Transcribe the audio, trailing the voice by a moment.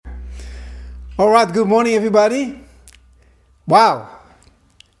All right, good morning, everybody. Wow,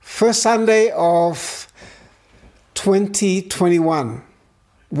 first Sunday of 2021.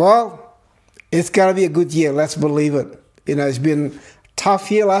 Well, it's got to be a good year, let's believe it. It's been a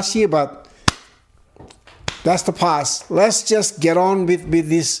tough year last year, but that's the past. Let's just get on with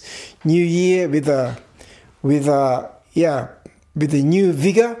this new year with a new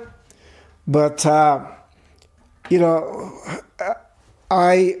vigor. But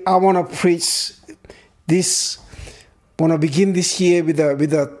I want to preach this. Want to begin this year with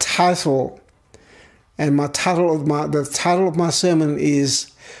a title, and the title of my sermon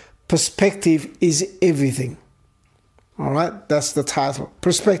is "Perspective is Everything." All right, that's the title.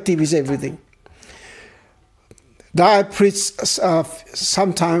 Perspective is everything. That I preached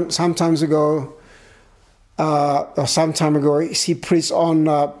some time ago. He preached on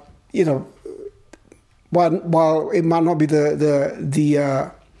while it might not be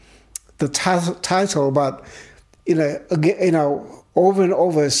the title, but over and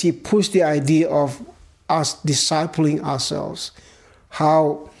over, she pushed the idea of us discipling ourselves.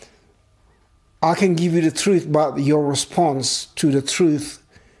 How I can give you the truth, but your response to the truth,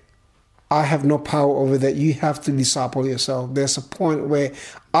 I have no power over that. You have to disciple yourself. There's a point where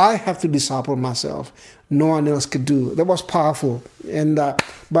I have to disciple myself. No one else could do. That was powerful. And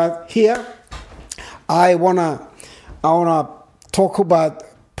but here, I wanna talk about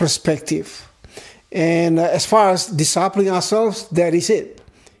perspective. And as far as discipling ourselves, that is it.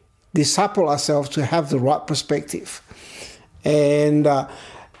 Disciple ourselves to have the right perspective. And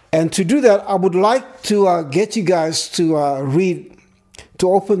to do that, I would like to get you guys to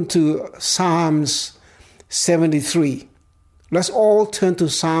open to Psalms 73. Let's all turn to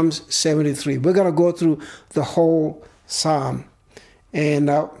Psalms 73. We're going to go through the whole psalm.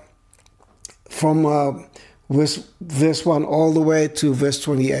 And from verse 1 all the way to verse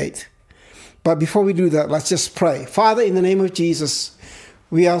 28. But before we do that, let's just pray. Father, in the name of Jesus,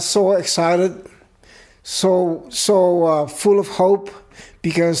 we are so excited, so full of hope,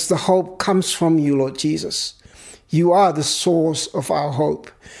 because the hope comes from you, Lord Jesus. You are the source of our hope.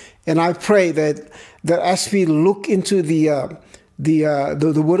 And I pray that as we look into the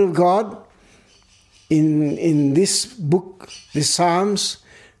Word of God in this book, the Psalms,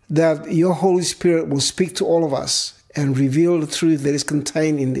 that your Holy Spirit will speak to all of us and reveal the truth that is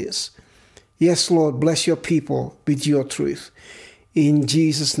contained in this. Yes, Lord, bless your people with your truth. In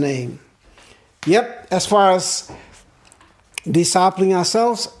Jesus' name. Yep, as far as discipling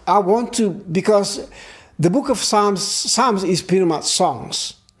ourselves, I want to, because the book of Psalms is pretty much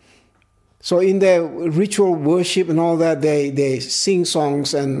songs. So in their ritual worship and all that, they sing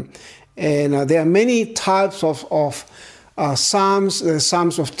songs, and there are many types of psalms. There are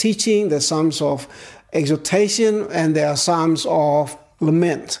psalms of teaching, there are psalms of exhortation, and there are psalms of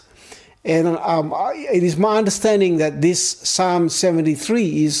lament. And it is my understanding that this Psalm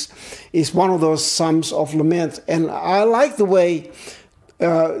 73 is one of those psalms of lament. And I like the way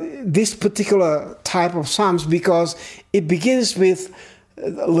this particular type of psalms, because it begins with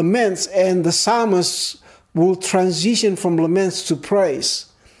laments, and the psalmist will transition from laments to praise,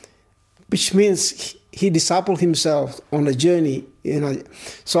 which means he discipled himself on a journey.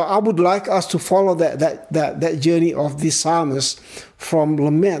 So I would like us to follow that journey of this psalmist from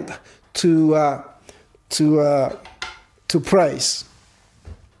lament to praise.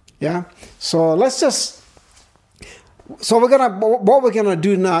 Yeah. So what we're gonna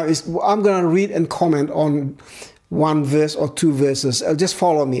do now is I'm gonna read and comment on one verse or two verses. Just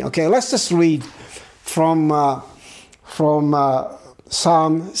follow me, okay? Let's just read from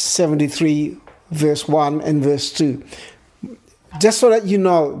Psalm 73, verse 1 and verse 2. Just so that you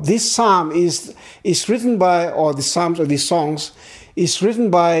know, this psalm is written by, or the psalms or the songs, is written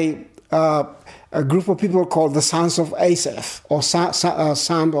by a group of people called the Sons of Asaph, or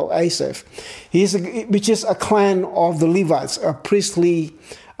Psalm of Asaph, which is a clan of the Levites, a priestly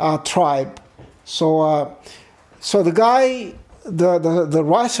tribe. So the guy, the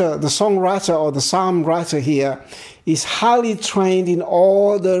writer, the songwriter or the psalm writer here is highly trained in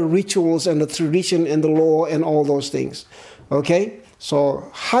all the rituals and the tradition and the law and all those things. Okay? So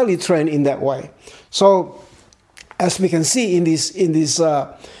highly trained in that way. So as we can see in this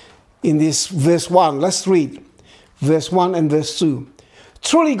verse 1, let's read verse 1 and verse 2.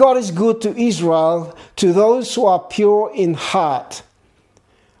 Truly God is good to Israel, to those who are pure in heart.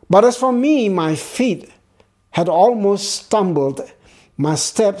 But as for me, my feet had almost stumbled, my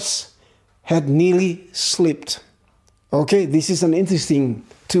steps had nearly slipped. Okay, this is an interesting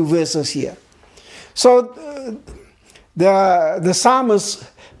two verses here. So the psalmist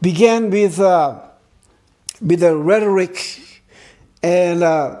began with a rhetoric and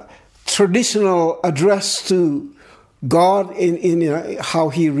traditional address to God in how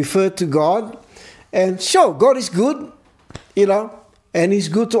he referred to God. And sure, God is good, and he's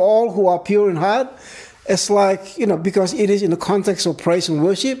good to all who are pure in heart. It's like, because it is in the context of praise and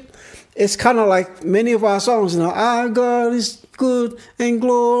worship, it's kind of like many of our songs, our God is good and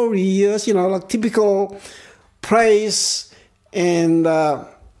glorious, like typical praise and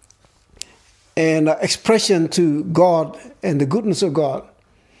expression to God and the goodness of God.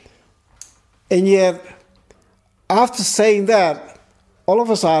 And yet, after saying that, all of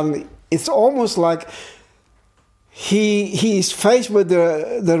a sudden, it's almost like he is faced with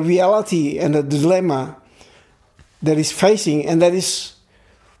the reality and the dilemma that he's facing, and that is,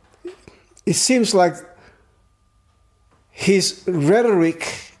 it seems like his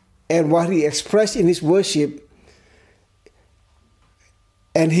rhetoric and what he expressed in his worship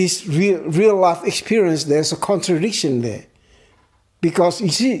and his real life experience, there's a contradiction there. Because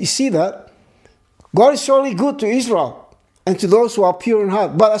you see that God is surely good to Israel and to those who are pure in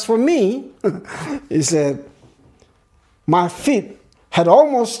heart. But as for me, he said, my feet had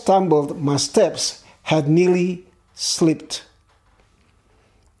almost stumbled, my steps had nearly slipped.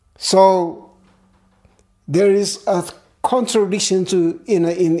 So there is a contradiction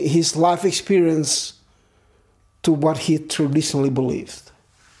in his life experience to what he traditionally believed.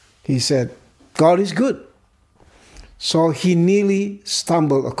 He said, God is good. So he nearly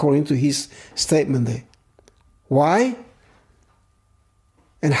stumbled, according to his statement there. Why?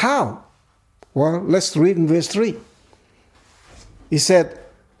 And how? Well, let's read in verse 3. He said,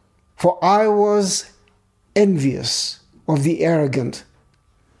 for I was envious of the arrogant.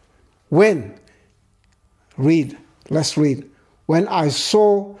 When? Let's read. When I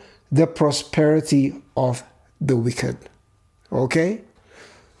saw the prosperity of the wicked. Okay?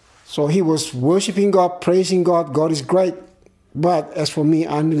 So he was worshiping God, praising God. God is great. But as for me,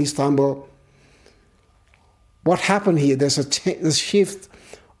 I nearly stumbled. What happened here? There's a shift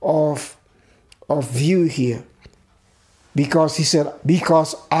of view here. Because he said,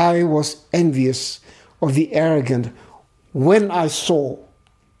 because I was envious of the arrogant when I saw.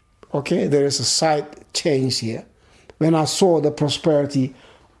 Okay, there is a side change here. When I saw the prosperity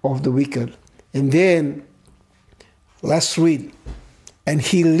of the wicked. And then, let's read. And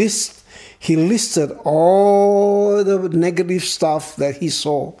he listed all the negative stuff that he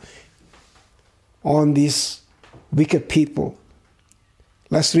saw on these wicked people.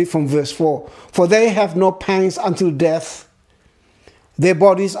 Let's read from verse 4. For they have no pangs until death. Their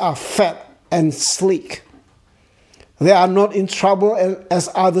bodies are fat and sleek. They are not in trouble as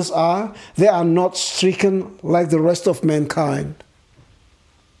others are. They are not stricken like the rest of mankind.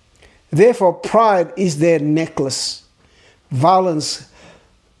 Therefore, pride is their necklace. Violence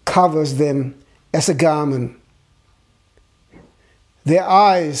covers them as a garment. Their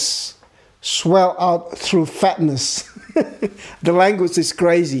eyes swell out through fatness. The language is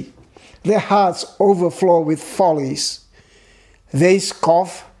crazy. Their hearts overflow with follies. They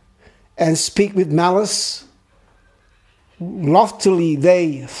scoff and speak with malice. Loftily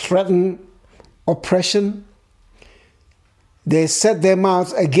they threaten oppression. They set their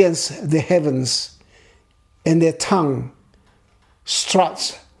mouths against the heavens, and their tongue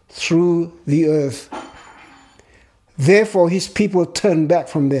struts through the earth. Therefore his people turn back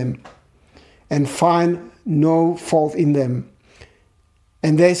from them and find no fault in them.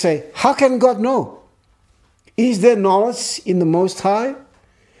 And they say, how can God know? Is there knowledge in the Most High?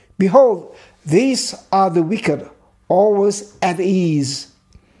 Behold, these are the wicked, always at ease.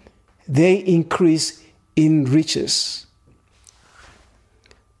 They increase in riches.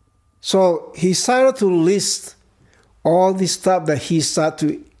 So he started to list all the stuff that he started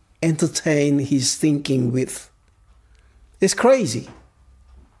to entertain his thinking with. It's crazy.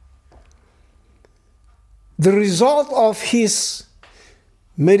 The result of his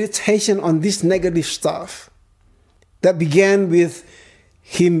meditation on this negative stuff that began with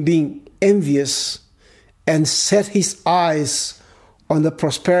him being envious and set his eyes on the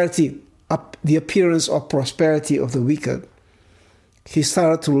prosperity, the appearance of prosperity of the wicked, he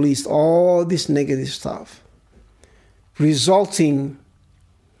started to list all this negative stuff, resulting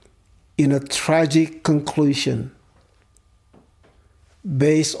in a tragic conclusion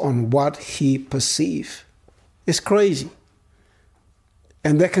based on what he perceived. It's crazy.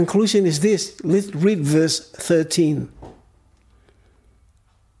 And that conclusion is this. Let's read verse 13.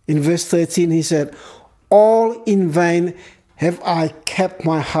 In verse 13 he said, all in vain have I kept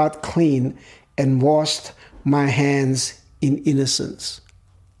my heart clean and washed my hands in innocence.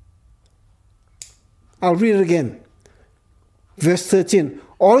 I'll read it again. Verse 13.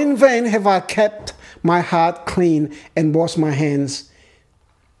 All in vain have I kept my heart clean and washed my hands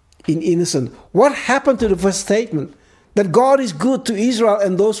in innocence. What happened to the first statement? That God is good to Israel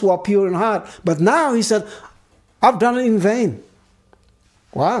and those who are pure in heart. But now he said, I've done it in vain.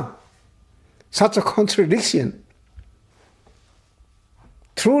 Wow. Such a contradiction.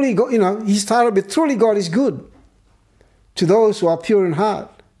 Truly, he started with, truly God is good to those who are pure in heart.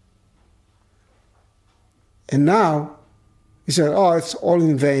 And now, he said, oh, it's all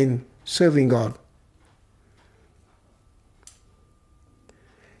in vain serving God.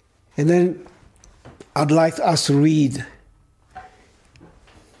 And then I'd like us to read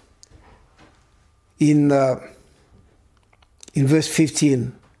in verse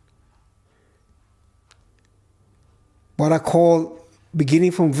 15 what I call,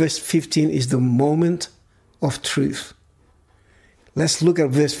 beginning from verse 15, is the moment of truth. Let's look at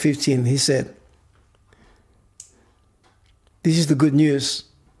verse 15. He said, this is the good news.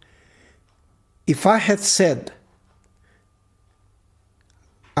 If I had said,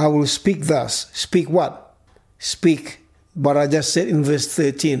 I will speak thus. Speak what? Speak what I just said in verse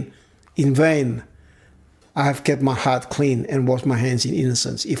 13. In vain, I have kept my heart clean and washed my hands in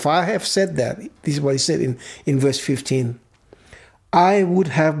innocence. If I have said that, this is what he said in verse 15. I would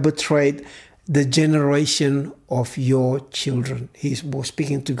have betrayed the generation of your children. He was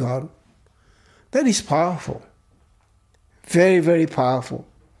speaking to God. That is powerful. Very, very powerful.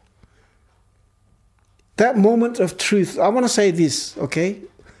 That moment of truth. I want to say this, okay?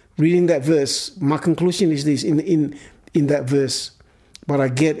 Reading that verse, my conclusion is this in that verse. What I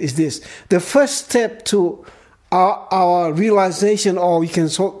get is this: the first step to our realization, or you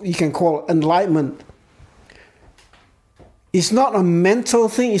can call enlightenment, is not a mental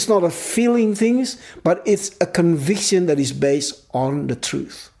thing, it's not a feeling thing, but it's a conviction that is based on the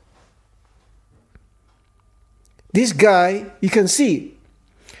truth. This guy, you can see,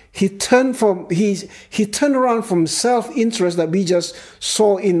 he turned around from self-interest that we just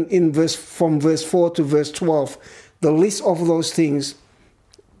saw from verse 4 to verse 12, the list of those things,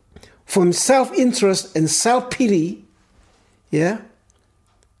 from self-interest and self-pity, yeah,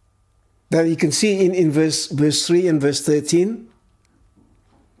 that you can see in verse 3 and verse 13,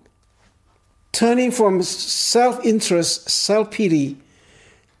 turning from self-interest, self-pity,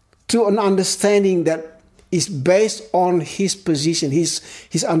 to an understanding that is based on his position,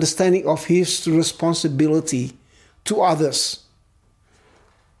 his understanding of his responsibility to others.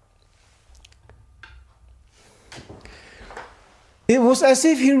 It was as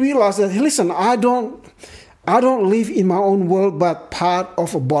if he realized that, listen, I don't live in my own world, but part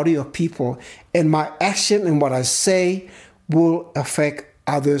of a body of people, and my action and what I say will affect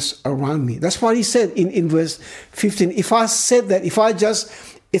others around me. That's what he said in verse 15. If I said that,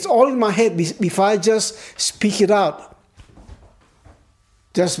 it's all in my head, if I just speak it out,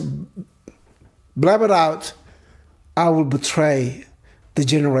 just blab it out, I will betray the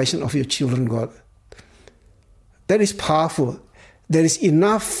generation of your children, God. That is powerful. There is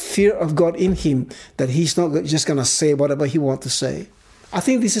enough fear of God in him that he's not just going to say whatever he wants to say. I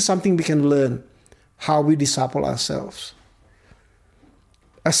think this is something we can learn, how we disciple ourselves.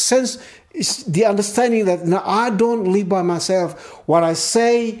 A sense is the understanding that now I don't live by myself. What I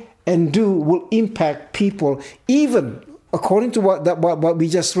say and do will impact people, even according to what we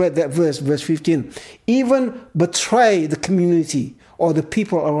just read, that verse 15, even betray the community or the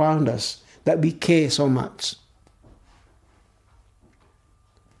people around us that we care so much.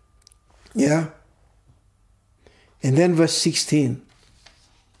 Yeah. And then verse 16.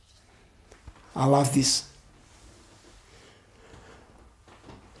 I love this.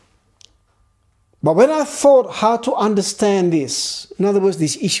 But when I thought how to understand this, in other words,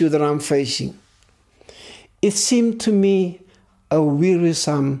 this issue that I'm facing, it seemed to me a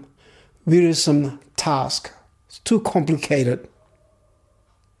wearisome task. It's too complicated.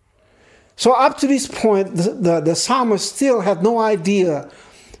 So up to this point, the psalmist still had no idea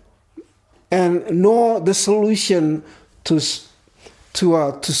and nor the solution to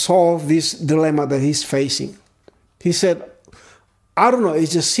solve this dilemma that he's facing. He said, I don't know, it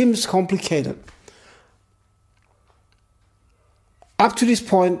just seems complicated. Up to this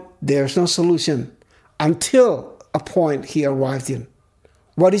point, there's no solution until a point he arrived in.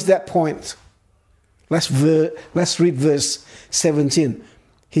 What is that point? Let's read verse 17.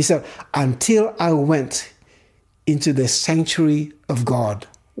 He said, until I went into the sanctuary of God.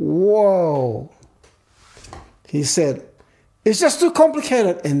 Whoa. He said, it's just too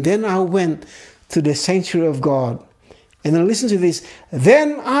complicated. And then I went to the sanctuary of God. And then listen to this.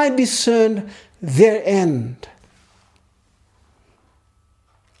 Then I discerned their end.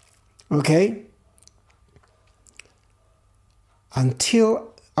 Okay?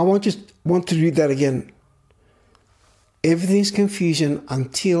 Until, I want to read that again. Everything's confusion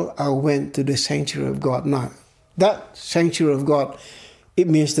until I went to the sanctuary of God. Now, that sanctuary of God, it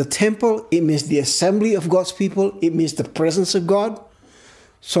means the temple, it means the assembly of God's people, it means the presence of God.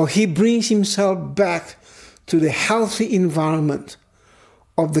 So he brings himself back to the healthy environment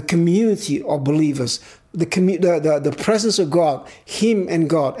of the community of believers, the presence of God, him and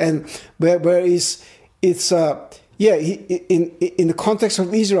God. And in the context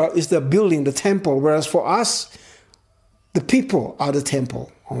of Israel, is the building, the temple, whereas for us, the people are the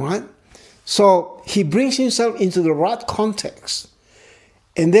temple, all right? So he brings himself into the right context.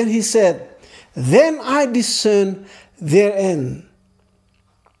 And then he said, then I discern their end.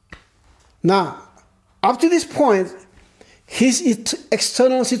 Now, up to this point, his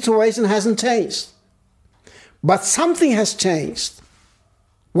external situation hasn't changed. But something has changed.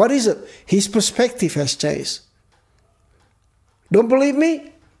 What is it? His perspective has changed. Don't believe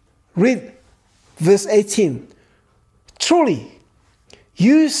me? Read verse 18. Truly,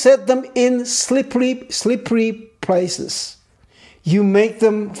 you set them in slippery places. You make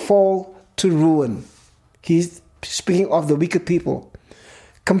them fall to ruin. He's speaking of the wicked people.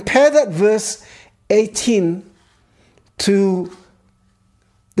 Compare that verse 18 to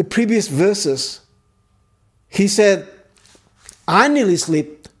the previous verses. He said, I nearly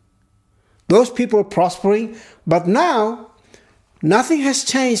slipped. Those people are prospering, but now nothing has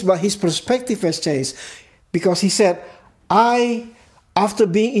changed, but his perspective has changed. Because he said, after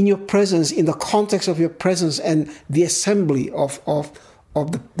being in your presence, in the context of your presence and the assembly of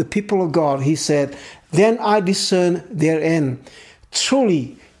the people of God, he said, then I discern their end.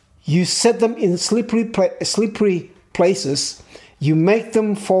 Truly, you set them in slippery places. You make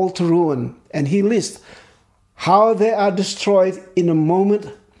them fall to ruin. And he lists how they are destroyed in a moment,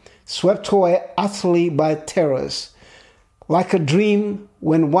 swept away utterly by terrors. Like a dream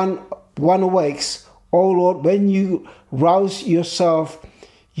when one awakes, O Lord, when you rouse yourself,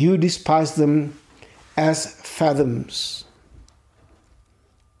 you despise them as fathoms.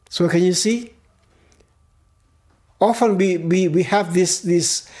 So can you see? Often we have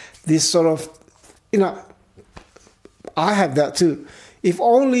this sort of, I have that too. If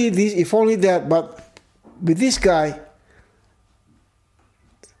only this, if only that, but with this guy,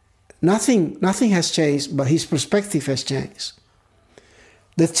 nothing has changed, but his perspective has changed.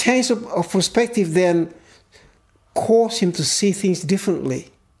 The change of perspective then caused him to see things differently.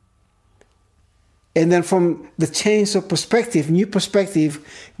 And then from the change of perspective, new perspective,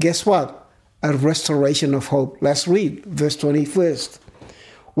 guess what? A restoration of hope. Let's read verse 21st.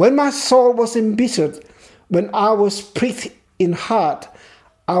 When my soul was embittered, when I was pricked in heart,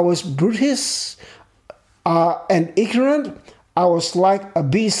 I was brutish and ignorant. I was like a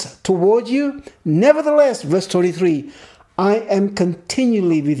beast toward you. Nevertheless, verse 23, I am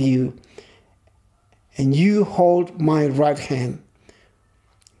continually with you, and you hold my right hand.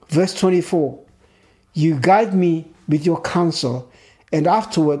 Verse 24, you guide me with your counsel, and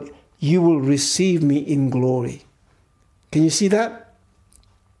afterward you will receive me in glory. Can you see that?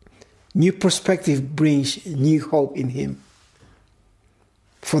 New perspective brings new hope in him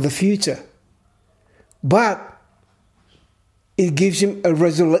for the future. But it gives him a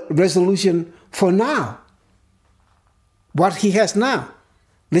resolution for now. What he has now.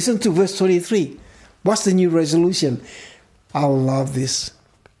 Listen to verse 23. What's the new resolution? I love this.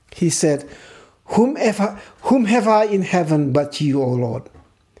 He said, whom have I in heaven but you, O Lord?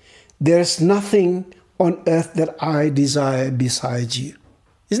 There is nothing on earth that I desire besides you.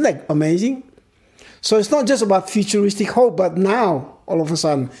 Isn't that amazing? So it's not just about futuristic hope, but now, all of a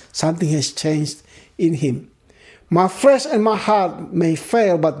sudden, something has changed in him. My flesh and my heart may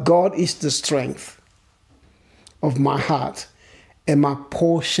fail, but God is the strength of my heart and my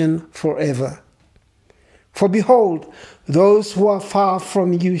portion forever. For behold, those who are far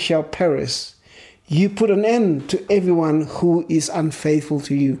from you shall perish. You put an end to everyone who is unfaithful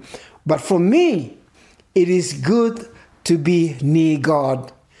to you. But for me, it is good to be near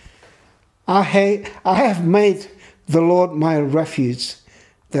God. I have made the Lord my refuge,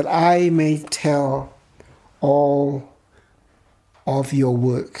 that I may tell all of your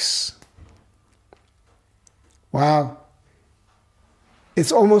works. Wow.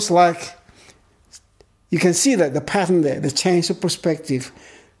 It's almost like you can see that the pattern there, the change of perspective,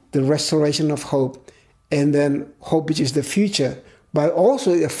 the restoration of hope, and then hope which is the future, but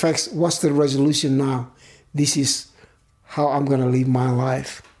also it affects what's the resolution now. This is how I'm going to live my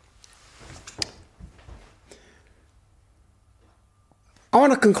life. I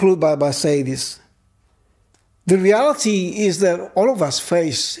want to conclude by saying this. The reality is that all of us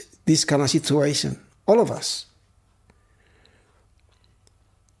face this kind of situation. All of us.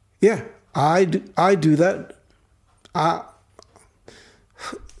 Yeah, I do that. As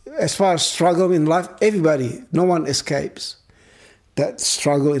far as struggle in life, everybody, no one escapes that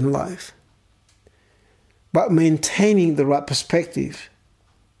struggle in life. But maintaining the right perspective,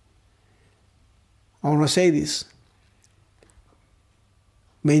 I want to say this.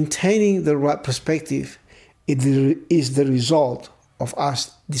 Maintaining the right perspective is the result of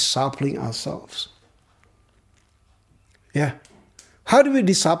us discipling ourselves. Yeah. How do we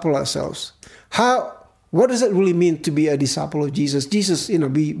disciple ourselves? What does it really mean to be a disciple of Jesus? Jesus,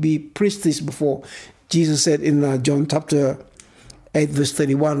 we preached this before. Jesus said in John chapter 8, verse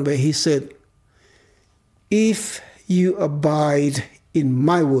 31, where he said, if you abide in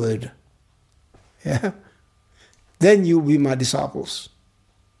my word, yeah, then you'll be my disciples.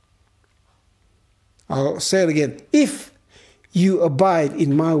 I'll say it again. If you abide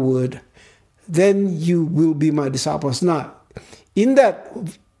in my word, then you will be my disciples. Now, in that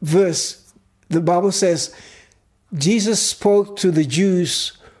verse, the Bible says, Jesus spoke to the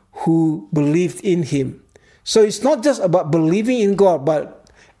Jews who believed in him. So it's not just about believing in God, but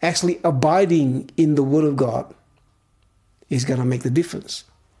actually abiding in the word of God is going to make the difference.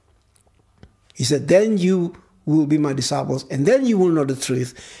 He said, then you will be my disciples, and then you will know the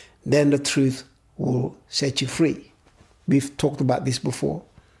truth. Then the truth will set you free. We've talked about this before.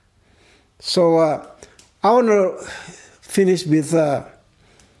 So I want to finish with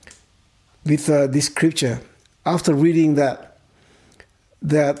this scripture. After reading that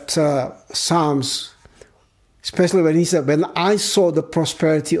Psalms, especially when he said, when I saw the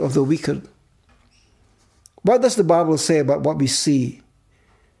prosperity of the wicked. What does the Bible say about what we see?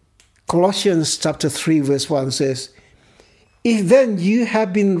 Colossians chapter 3 verse 1 says, if then you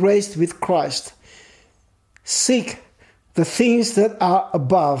have been raised with Christ, seek the things that are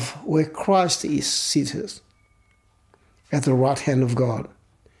above where Christ is seated at the right hand of God.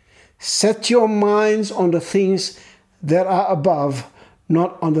 Set your minds on the things that are above,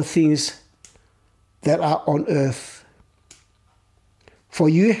 not on the things that are on earth. For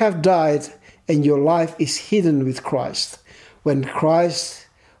you have died, and your life is hidden with Christ. When Christ,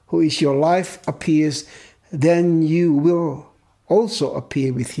 who is your life, appears, then you will also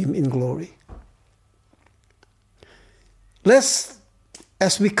appear with him in glory. Let's,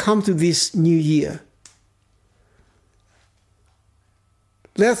 as we come to this new year,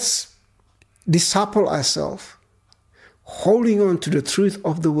 let's disciple ourselves, holding on to the truth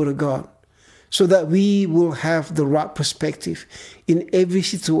of the Word of God, so that we will have the right perspective in every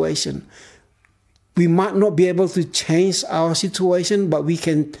situation. We might not be able to change our situation, but we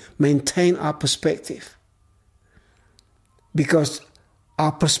can maintain our perspective, because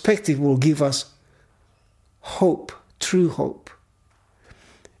our perspective will give us hope, true hope.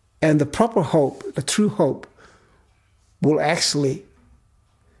 And the proper hope, the true hope, will actually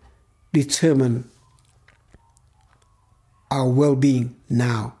determine our well-being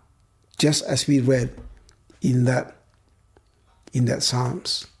now, just as we read in that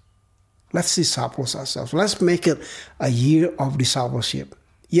Psalms. Let's disciple ourselves. Let's make it a year of discipleship.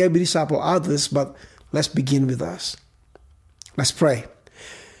 Yeah, we disciple others, but let's begin with us. Let's pray.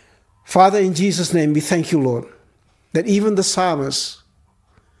 Father, in Jesus' name, we thank you, Lord, that even the psalmist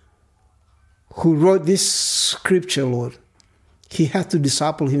who wrote this scripture, Lord, he had to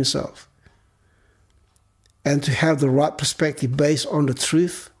disciple himself and to have the right perspective based on the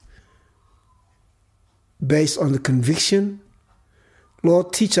truth, based on the conviction.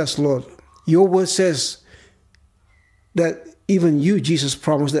 Lord, teach us, Lord. Your word says that even you, Jesus,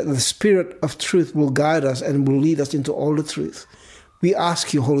 promised that the Spirit of truth will guide us and will lead us into all the truth. We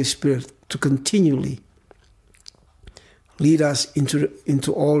ask you, Holy Spirit, to continually lead us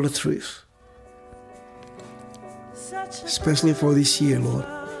into all the truth, especially for this year, Lord.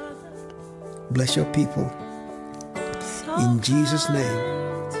 Bless your people. In Jesus' name,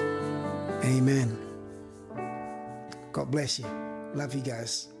 amen. God bless you. Love you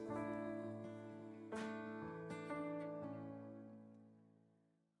guys.